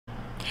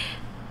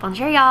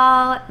Bonjour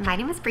y'all, my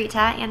name is Brita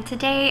and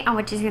today on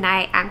Witches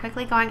Unite I'm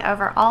quickly going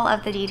over all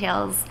of the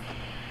details,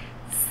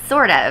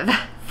 sort of,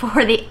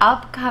 for the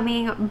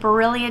upcoming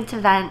brilliant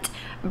event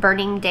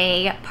Burning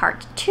Day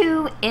Part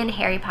 2 in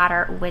Harry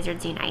Potter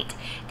Wizards Unite.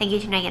 Thank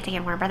you to Niantic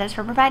and WB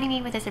for providing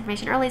me with this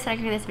information early so I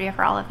can do this video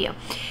for all of you.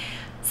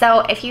 So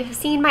if you've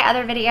seen my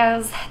other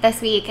videos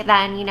this week,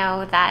 then you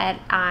know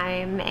that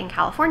I'm in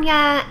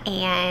California,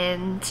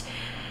 and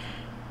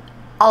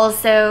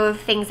also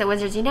things at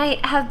Wizards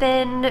Unite have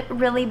been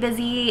really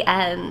busy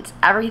and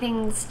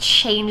everything's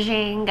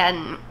changing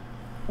and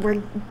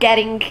we're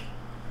getting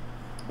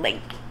like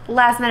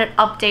last minute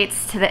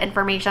updates to the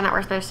information that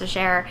we're supposed to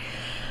share.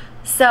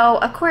 So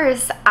of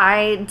course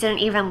I didn't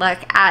even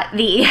look at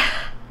the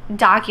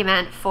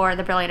document for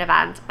the brilliant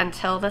event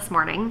until this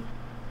morning.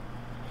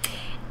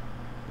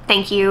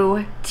 Thank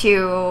you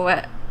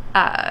to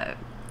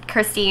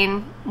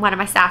Christine, one of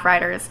my staff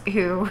writers,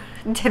 who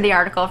did the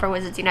article for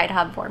Wizards Unite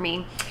Hub for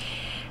me.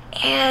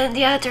 And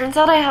yeah, it turns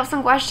out I have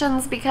some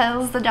questions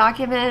because the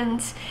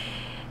document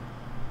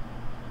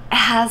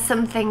has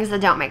some things that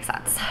don't make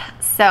sense.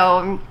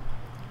 So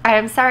I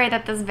am sorry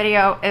that this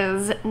video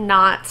is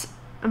not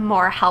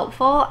more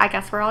helpful. I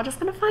guess we're all just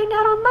gonna find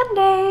out on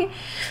Monday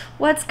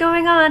what's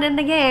going on in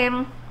the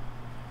game.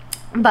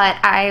 But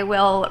I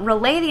will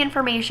relay the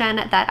information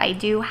that I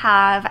do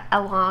have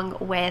along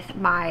with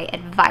my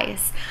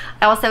advice.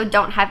 I also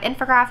don't have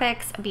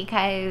infographics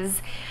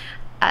because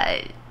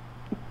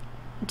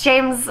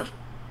James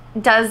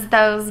does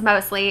those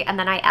mostly and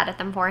then I edit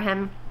them for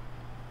him.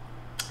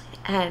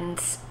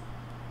 And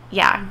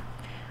yeah,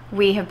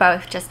 we have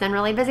both just been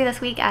really busy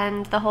this week,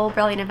 and the whole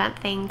brilliant event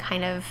thing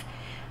kind of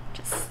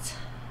just,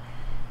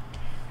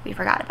 we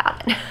forgot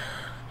about it.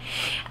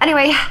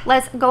 Anyway,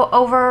 let's go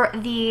over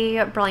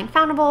the brilliant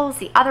foundables,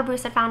 the other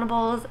boosted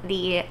foundables,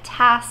 the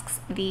tasks,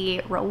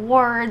 the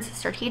rewards,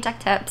 strategic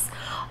tips,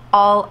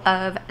 all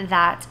of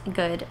that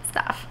good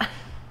stuff.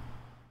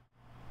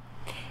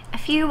 A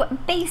few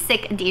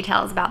basic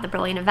details about the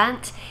brilliant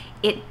event.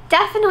 It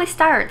definitely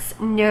starts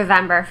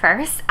November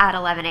 1st at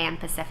 11 a.m.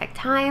 Pacific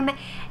time,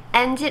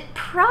 and it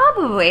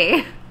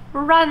probably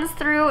runs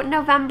through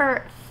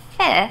November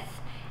 5th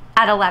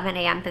at 11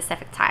 a.m.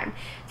 Pacific time.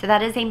 So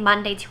that is a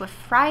Monday to a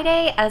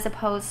Friday as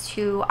opposed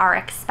to our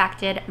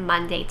expected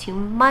Monday to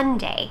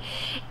Monday.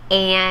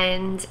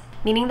 And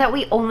meaning that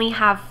we only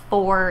have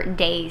 4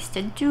 days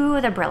to do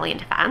the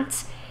brilliant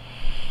event.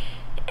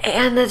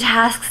 And the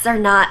tasks are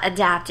not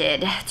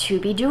adapted to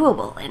be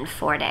doable in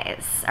 4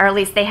 days. Or at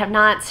least they have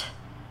not.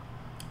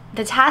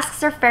 The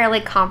tasks are fairly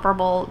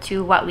comparable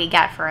to what we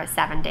get for a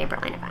 7-day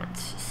brilliant event.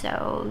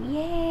 So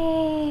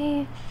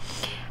yay.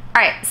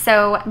 Alright,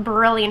 so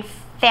brilliant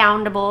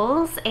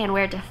foundables and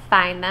where to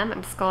find them.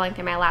 I'm scrolling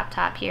through my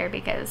laptop here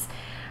because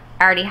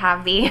I already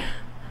have the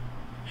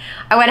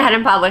I went ahead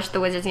and published the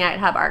Wizards Unite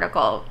Hub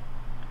article.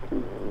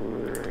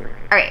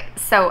 Alright,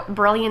 so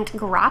Brilliant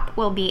Grop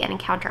will be an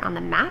encounter on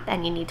the map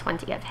and you need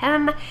 20 of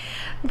him.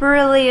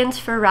 Brilliant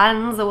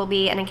Ferenz will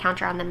be an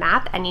encounter on the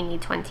map and you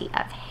need 20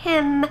 of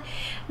him.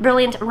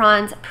 Brilliant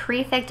Ron's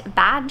Prefect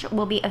Badge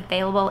will be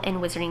available in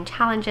Wizarding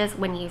Challenges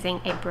when using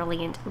a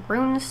Brilliant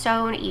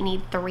Runestone. You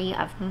need 3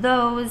 of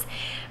those.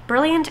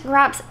 Brilliant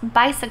Grop's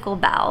Bicycle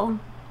Bell,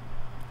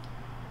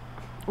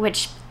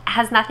 which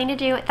has nothing to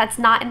do, that's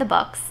not in the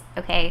books,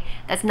 okay?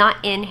 That's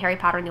not in Harry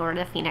Potter and the Order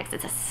of the Phoenix.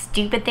 It's a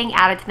stupid thing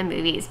added to the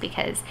movies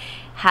because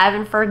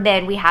heaven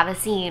forbid we have a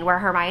scene where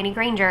Hermione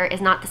Granger is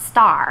not the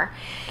star.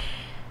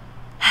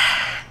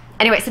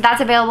 Anyway, so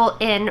that's available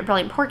in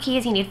Brilliant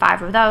Portkeys. You need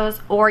 5 of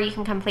those, or you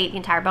can complete the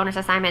entire bonus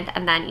assignment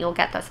and then you'll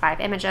get those 5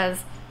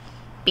 images.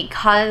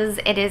 Because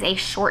it is a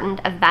shortened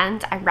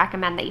event, I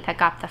recommend that you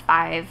pick up the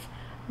 5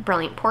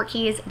 Brilliant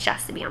Portkeys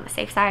just to be on the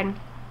safe side.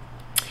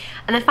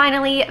 And then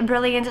finally,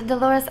 Brilliant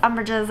Dolores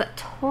Umbridge's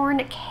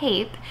Torn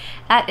Cape.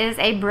 That is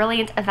a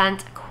brilliant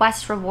event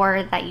quest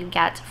reward that you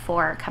get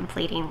for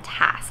completing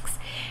tasks.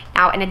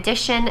 Now, in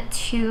addition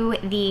to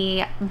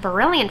the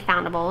brilliant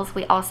foundables,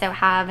 we also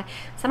have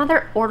some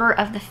other Order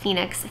of the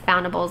Phoenix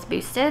foundables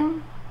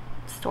boosted,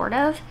 sort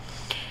of.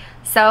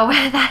 So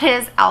that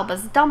is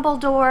Albus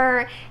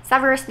Dumbledore,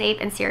 Severus Snape,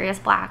 and Sirius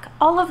Black.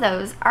 All of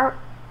those are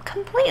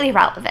completely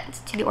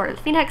relevant to the Order of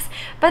the Phoenix,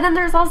 but then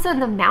there's also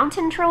the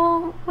Mountain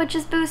Troll, which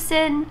is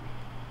boosted,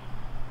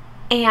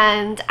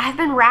 and I've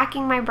been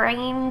racking my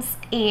brains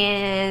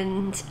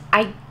and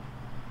I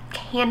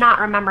cannot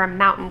remember a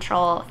Mountain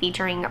Troll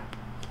featuring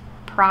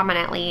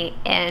prominently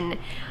in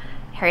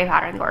Harry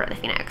Potter and the Order of the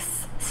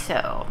Phoenix.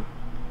 So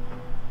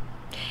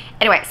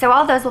anyway, so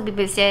all those will be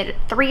boosted.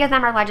 3 of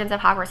them are Legends of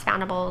Hogwarts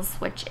foundables,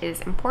 which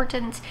is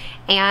important.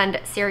 And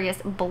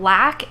Sirius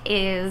Black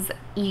is,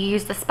 you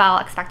use the spell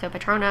Expecto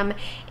Patronum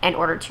in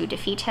order to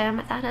defeat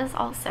him. That is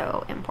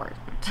also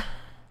important.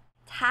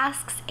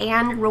 Tasks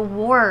and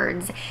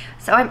rewards.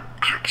 So I'm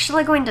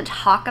actually going to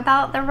talk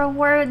about the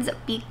rewards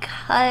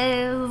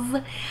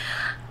because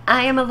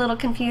I am a little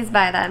confused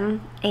by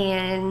them.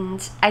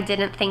 And I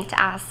didn't think to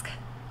ask,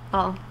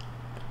 well,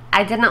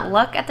 I didn't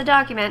look at the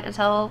document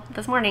until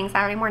this morning,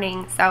 Saturday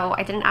morning, so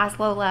I didn't ask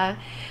Lola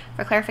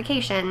for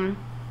clarification.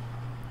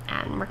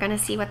 and we're going to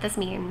see what this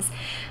means.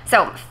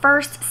 So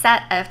first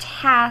set of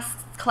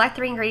tasks: collect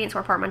 3 ingredients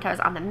or portmanteaus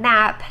on the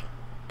map.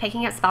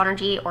 Picking up spell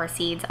energy or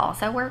seeds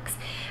also works.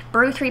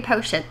 Brew 3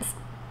 potions.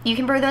 You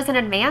can brew those in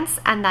advance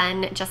and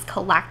then just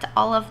collect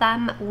all of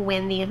them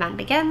when the event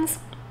begins.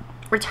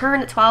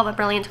 Return 12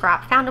 brilliant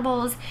grop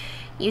foundables.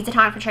 Use the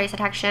time for trace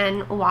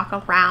detection, walk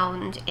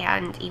around,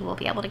 and you will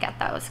be able to get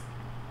those.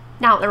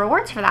 Now, the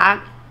rewards for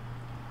that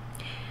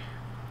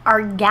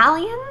are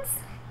galleons.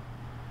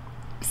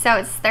 So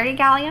it's 30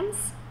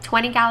 galleons,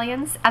 20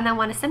 galleons, and then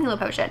 1 Assimilar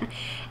potion.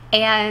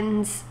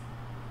 And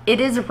it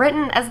is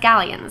written as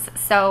galleons,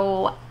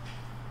 so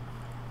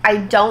I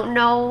don't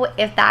know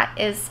if that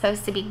is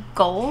supposed to be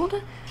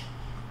gold,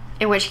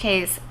 in which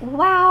case,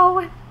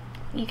 wow,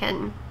 you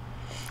can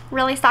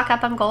really stock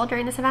up on gold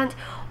during this event,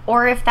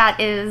 or if that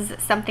is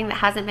something that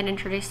hasn't been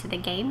introduced to the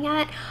game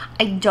yet.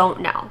 I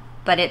don't know,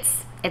 but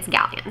it's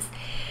galleons.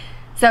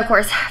 So of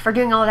course, for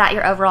doing all of that,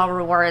 your overall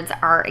rewards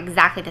are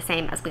exactly the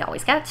same as we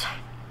always get.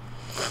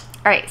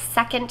 All right,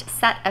 second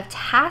set of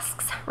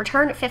tasks: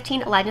 return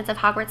 15 Legends of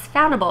Hogwarts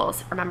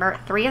foundables. Remember,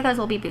 3 of those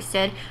will be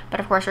boosted, but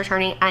of course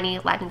returning any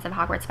Legends of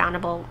Hogwarts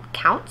foundable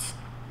counts.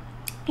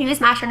 Use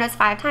Master Notes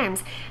 5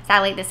 times.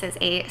 Sadly, this is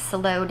a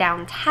slow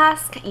down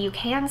task. You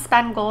can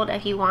spend gold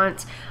if you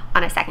want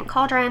on a second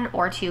cauldron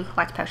or to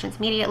collect potions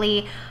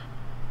immediately.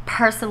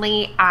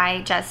 Personally,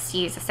 I just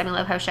use the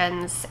Assimilar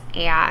potions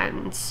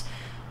and,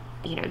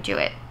 you know, do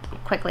it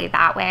quickly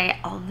that way.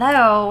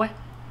 Although,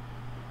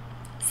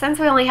 since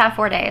we only have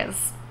 4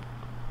 days,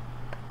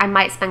 I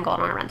might spend gold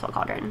on a rental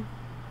cauldron.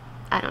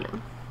 I don't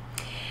know.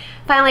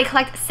 Finally,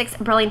 collect 6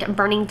 brilliant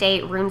Burning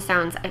Day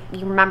runestones.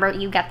 You remember,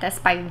 you get this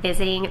by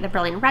visiting the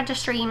Brilliant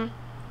Registry.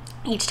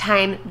 Each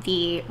time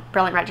the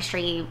Brilliant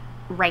Registry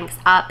ranks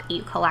up,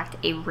 you collect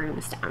a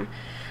runestone.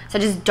 So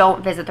just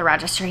don't visit the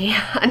registry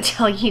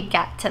until you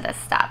get to this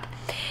step.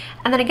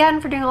 And then again,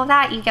 for doing all of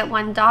that, you get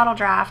 1 dawdle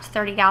draft,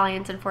 30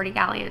 galleons and 40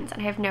 galleons,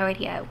 and I have no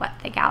idea what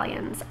the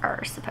galleons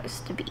are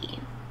supposed to be.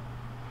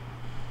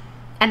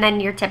 And then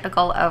your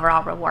typical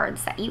overall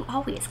rewards that you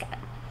always get.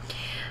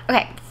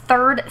 Okay,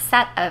 third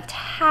set of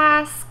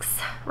tasks: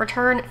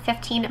 return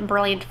 15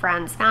 Brilliant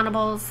Friends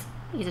foundables.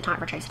 Use a taunt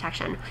for trace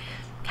detection.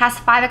 Cast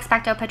 5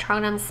 Expecto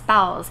Patronum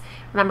spells.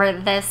 Remember,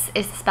 this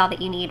is the spell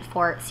that you need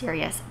for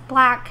Sirius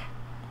Black.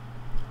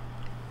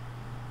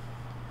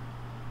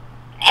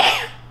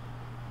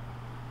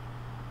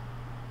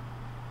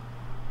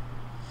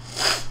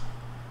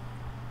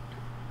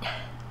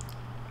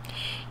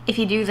 If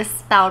you do the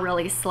spell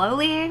really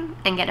slowly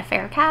and get a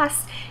fair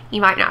cast,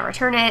 you might not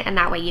return it, and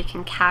that way you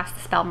can cast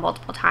the spell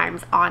multiple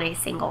times on a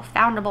single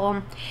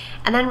foundable.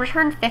 And then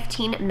return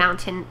 15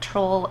 Mountain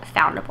Troll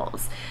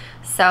foundables.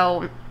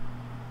 So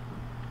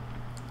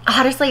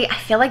honestly, I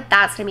feel like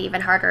that's going to be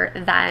even harder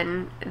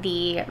than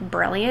the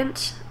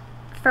Brilliant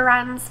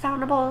Friends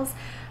foundables,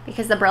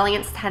 because the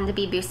Brilliants tend to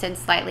be boosted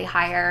slightly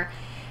higher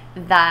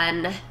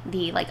than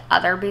the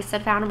other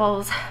boosted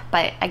foundables.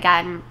 But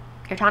again,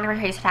 you're talking about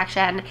trace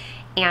detection,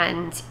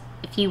 and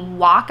if you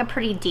walk a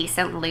pretty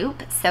decent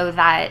loop so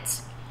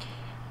that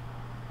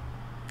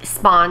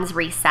spawns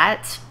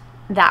reset,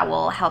 that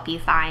will help you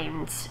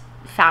find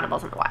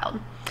foundables in the wild.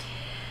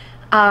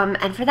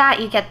 And for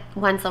that, you get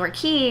 1 silver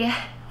key,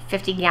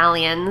 50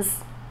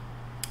 galleons,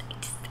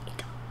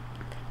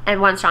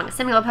 and 1 strong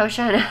Assimilar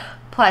potion,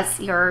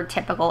 plus your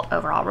typical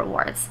overall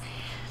rewards.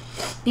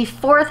 The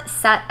fourth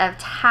set of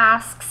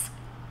tasks: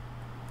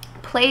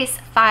 place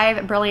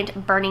 5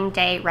 brilliant Burning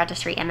Day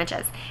registry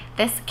images.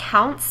 This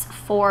counts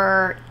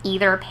for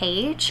either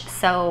page,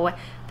 so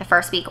the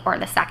first week or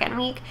the second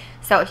week.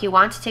 So if you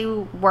want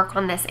to work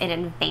on this in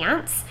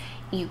advance,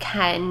 you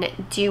can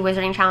do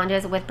wizarding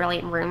challenges with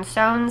brilliant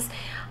runestones,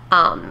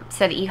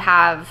 so that you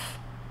have,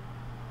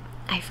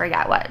 I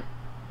forget what,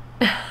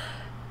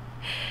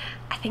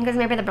 I think it was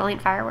maybe the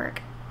brilliant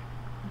firework.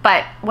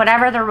 But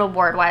whatever the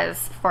reward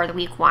was for the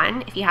week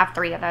 1, if you have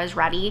 3 of those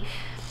ready,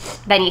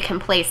 then you can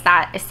place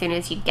that as soon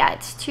as you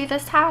get to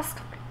this task.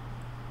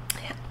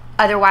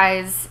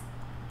 Otherwise,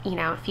 you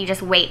know, if you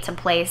just wait to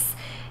place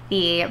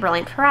the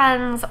Brilliant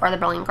Friends or the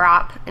Brilliant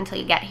Grop until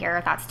you get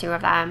here, that's 2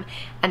 of them,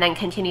 and then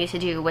continue to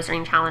do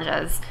wizarding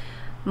challenges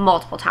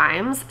multiple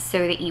times so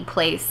that you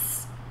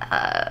place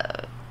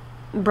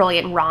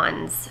Brilliant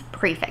Ron's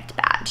Prefect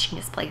badge. You can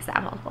just place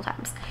that multiple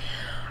times.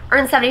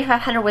 Earn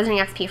 7,500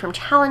 Wizarding XP from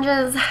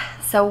challenges.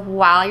 So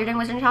while you're doing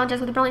Wizarding challenges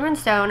with the Brilliant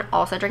Runestone,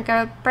 also drink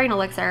a Brain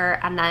Elixir,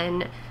 and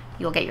then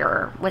you'll get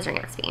your Wizarding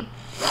XP.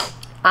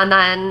 And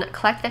then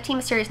collect 15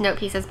 Mysterious Note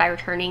Pieces by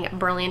returning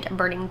Brilliant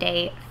Burning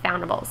Day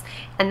foundables.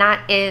 And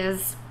that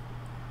is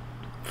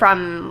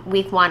from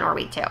week 1 or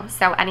week 2.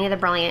 So any of the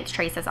Brilliant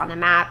traces on the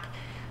map,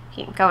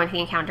 you can go into the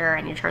encounter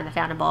and you return the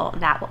foundable,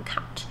 that will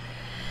count.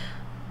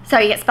 So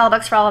you get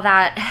spellbooks for all of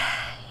that.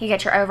 You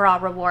get your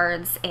overall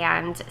rewards,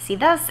 and see,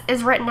 this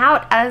is written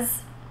out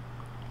as,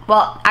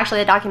 well, actually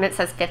the document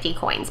says 50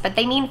 coins, but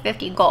they mean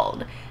 50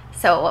 gold.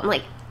 So I'm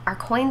like, are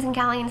coins and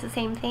galleons the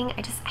same thing?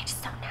 I just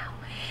don't know.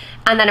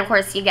 And then of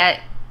course you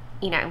get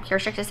you know, your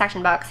restricted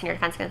section books and your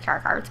Defense Against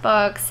Dark Arts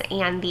books,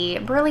 and the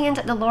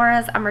Brilliant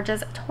Dolores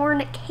Umbridge's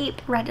Torn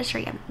Cape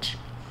registry image.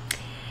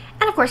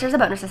 And of course, there's a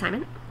bonus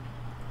assignment.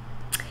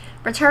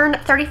 Return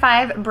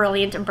 35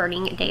 Brilliant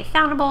Burning Day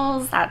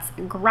foundables. That's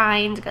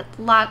grind, good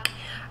luck.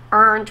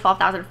 Earn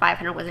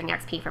 12,500 Wizarding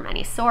XP from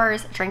any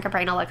source. Drink a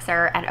brain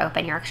elixir and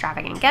open your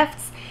extravagant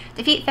gifts.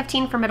 Defeat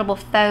 15 formidable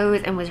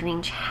foes in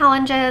Wizarding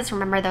challenges.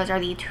 Remember, those are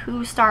the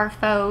 2-star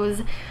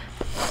foes.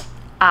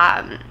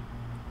 I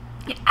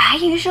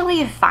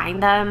usually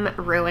find them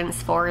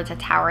Ruins 4 to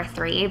Tower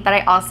 3, but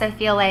I also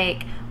feel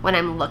like when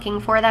I'm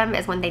looking for them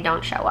is when they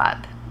don't show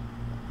up.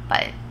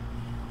 But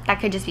that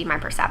could just be my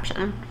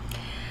perception.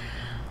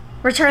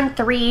 Return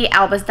 3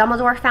 Albus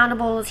Dumbledore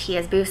foundables. He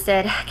is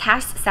boosted.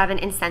 Cast 7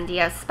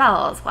 Incendio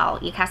spells. Well,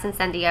 you cast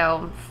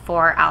Incendio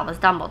for Albus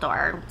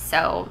Dumbledore.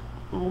 So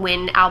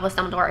when Albus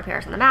Dumbledore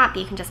appears on the map,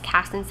 you can just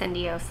cast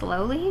Incendio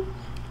slowly,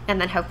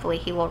 and then hopefully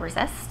he will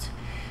resist.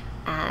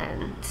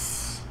 And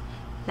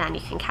then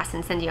you can cast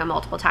Incendio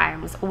multiple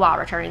times while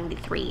returning the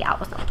 3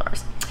 Albus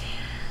Dumbledores.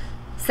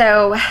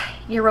 So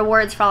your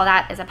rewards for all of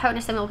that is a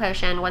potent stimulus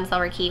potion, 1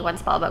 silver key, 1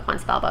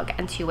 spellbook,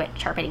 and 2 wit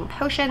sharpening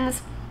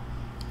potions.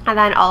 And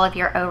then all of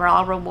your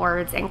overall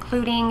rewards,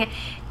 including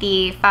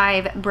the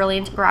 5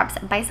 Brilliant Grubs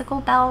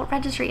Bicycle Bell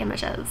registry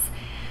images.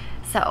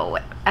 So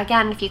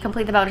again, if you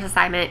complete the bonus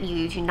assignment,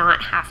 you do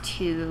not have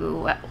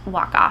to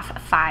walk off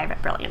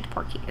 5 Brilliant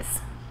Portkeys.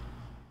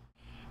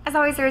 As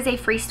always, there is a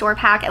free store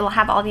pack. It will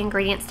have all the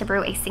ingredients to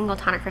brew a single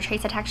tonic for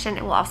trace detection.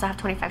 It will also have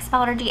 25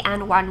 spell energy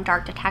and 1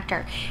 dark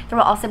detector. There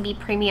will also be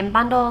premium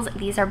bundles.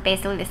 These are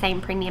basically the same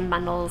premium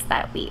bundles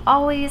that we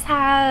always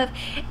have,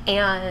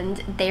 and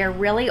they are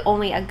really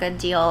only a good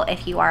deal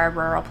if you are a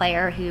rural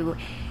player who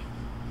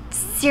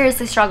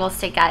seriously struggles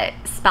to get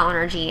spell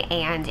energy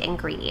and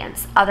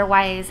ingredients.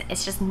 Otherwise,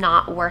 it's just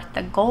not worth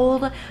the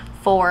gold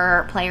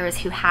for players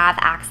who have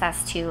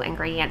access to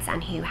ingredients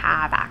and who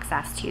have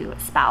access to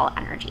spell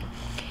energy.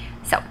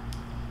 So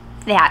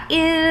that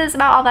is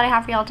about all that I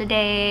have for y'all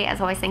today.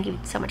 As always, thank you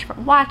so much for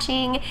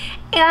watching,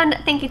 and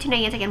thank you to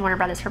Niantic and Warner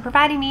Brothers for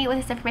providing me with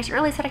this information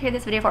early so I could create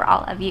this video for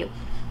all of you.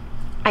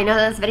 I know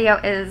this video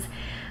is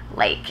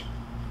like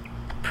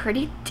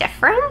pretty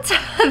different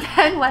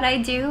than what I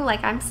do.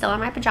 Like, I'm still in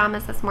my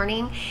pajamas this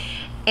morning,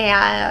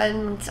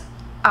 and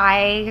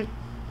I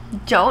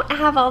don't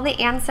have all the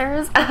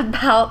answers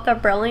about the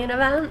Brilliant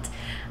event.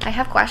 I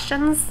have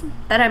questions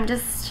that I'm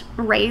just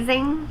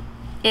raising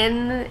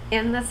in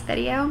this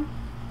video,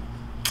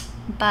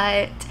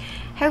 but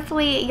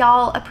hopefully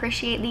y'all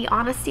appreciate the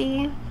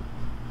honesty.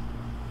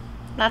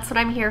 That's what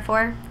I'm here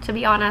for, to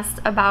be honest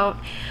about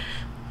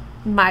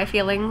my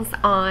feelings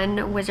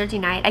on Wizards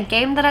Unite, a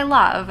game that I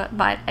love,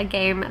 but a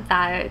game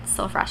that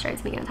still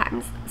frustrates me at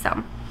times.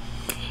 So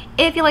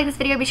if you like this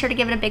video, be sure to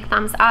give it a big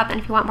thumbs up, and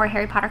if you want more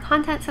Harry Potter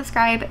content,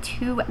 subscribe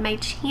to my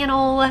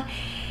channel.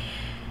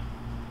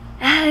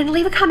 And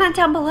leave a comment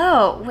down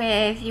below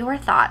with your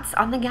thoughts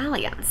on the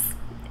galleons.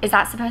 Is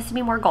that supposed to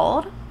be more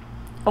gold?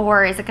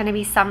 Or is it going to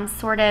be some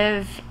sort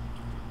of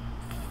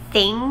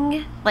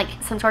thing, like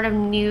some sort of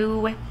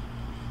new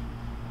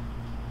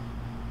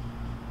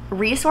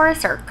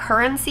resource or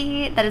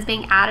currency that is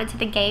being added to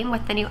the game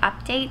with the new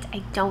update?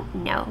 I don't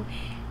know.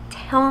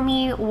 Tell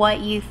me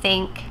what you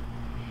think.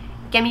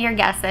 Give me your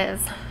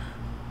guesses.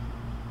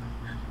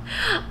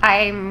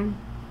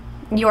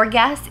 Your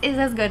guess is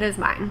as good as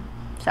mine.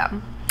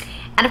 So,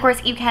 and of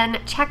course, you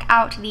can check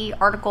out the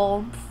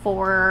article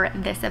for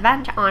this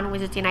event on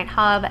Wizards Unite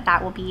Hub.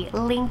 That will be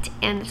linked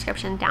in the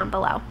description down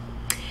below.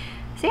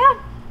 So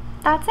yeah,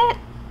 that's it.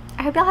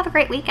 I hope y'all have a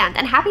great weekend,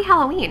 and happy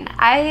Halloween.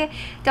 I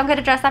don't get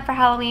to dress up for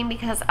Halloween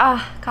because,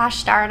 oh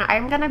gosh darn,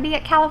 I'm gonna be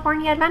at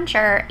California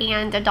Adventure,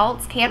 and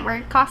adults can't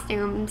wear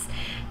costumes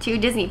to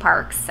Disney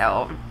parks,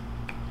 so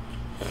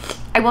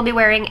I will be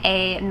wearing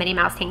a Minnie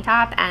Mouse tank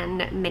top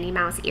and Minnie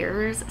Mouse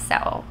ears,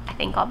 so I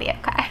think I'll be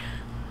okay.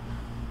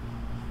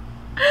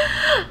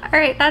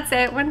 Alright, that's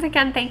it. Once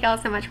again, thank y'all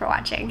so much for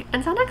watching.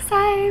 Until next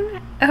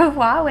time, au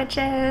revoir,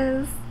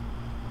 witches!